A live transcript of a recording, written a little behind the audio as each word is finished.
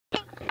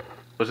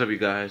What's up, you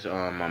guys?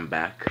 I'm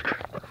back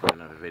for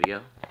another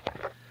video.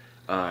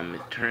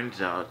 It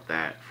turns out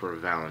that for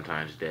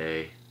Valentine's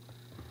Day,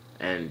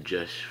 and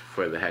just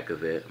for the heck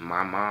of it,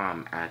 my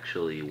mom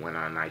actually went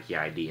on Nike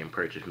ID and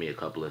purchased me a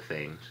couple of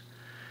things.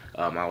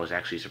 I was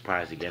actually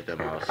surprised to get them.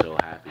 I was so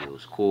happy. It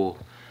was cool.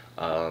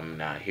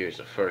 Now here's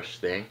the first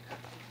thing.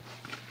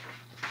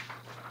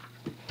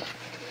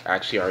 I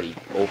actually already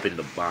opened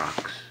the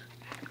box,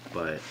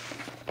 but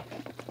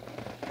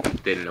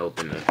didn't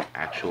open the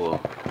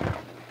actual,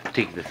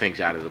 take the things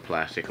out of the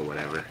plastic or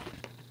whatever.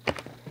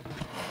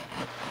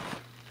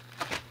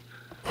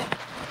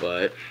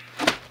 But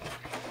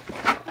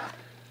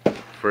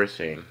first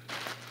thing,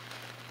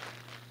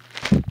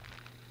 the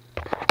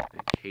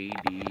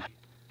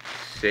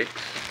KD6.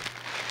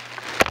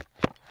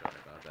 Sorry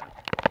about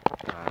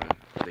that.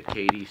 The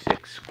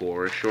KD6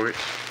 Scorer shorts.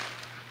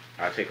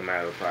 I'll take them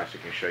out of the plastic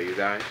and show you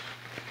guys.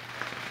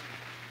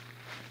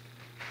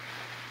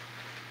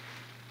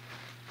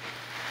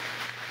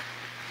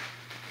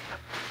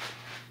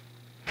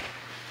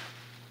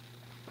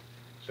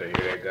 So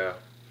here they go.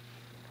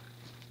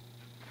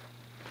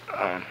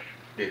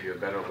 Give you a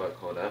better look,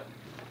 hold up.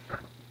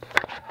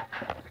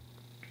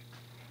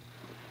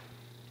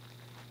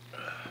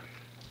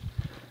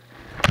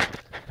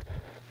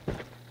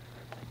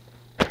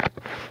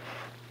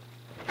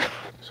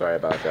 Sorry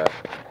about that.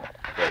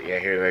 But yeah,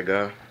 here they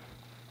go.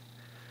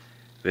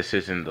 This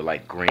is in the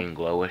like green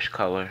glowish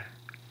color.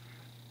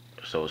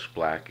 So it's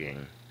black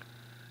and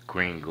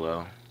green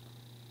glow.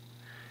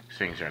 These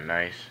things are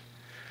nice.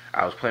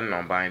 I was planning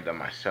on buying them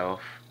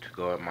myself to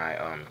go with my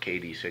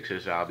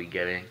KD6s I'll be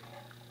getting.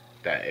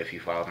 That if you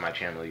follow my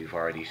channel, you've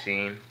already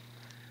seen.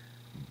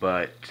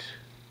 But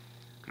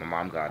my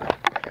mom got them.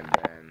 And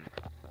then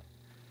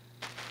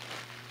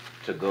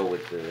to go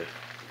with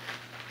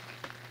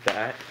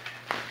that,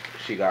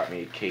 she got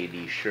me a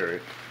KD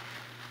shirt.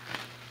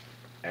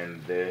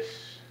 And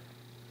this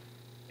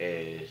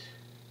is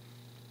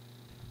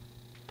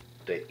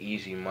the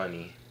Easy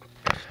Money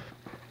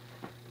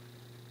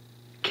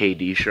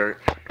KD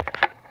shirt.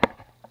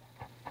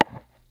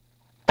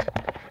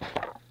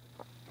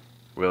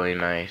 Really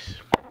nice.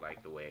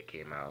 Like the way it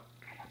came out.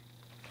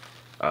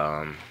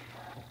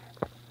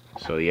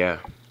 So yeah.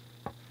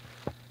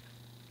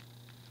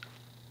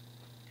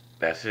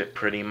 That's it,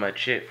 pretty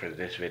much it for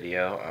this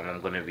video.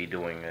 I'm gonna be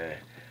doing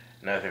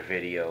another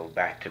video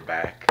back to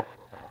back.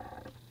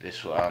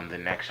 This the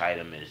next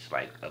item is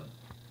like a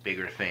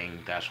bigger thing.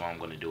 That's why I'm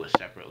gonna do it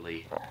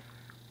separately,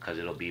 because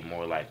it'll be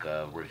more like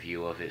a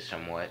review of it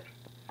somewhat.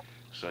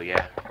 So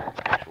yeah,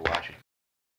 thanks for watching.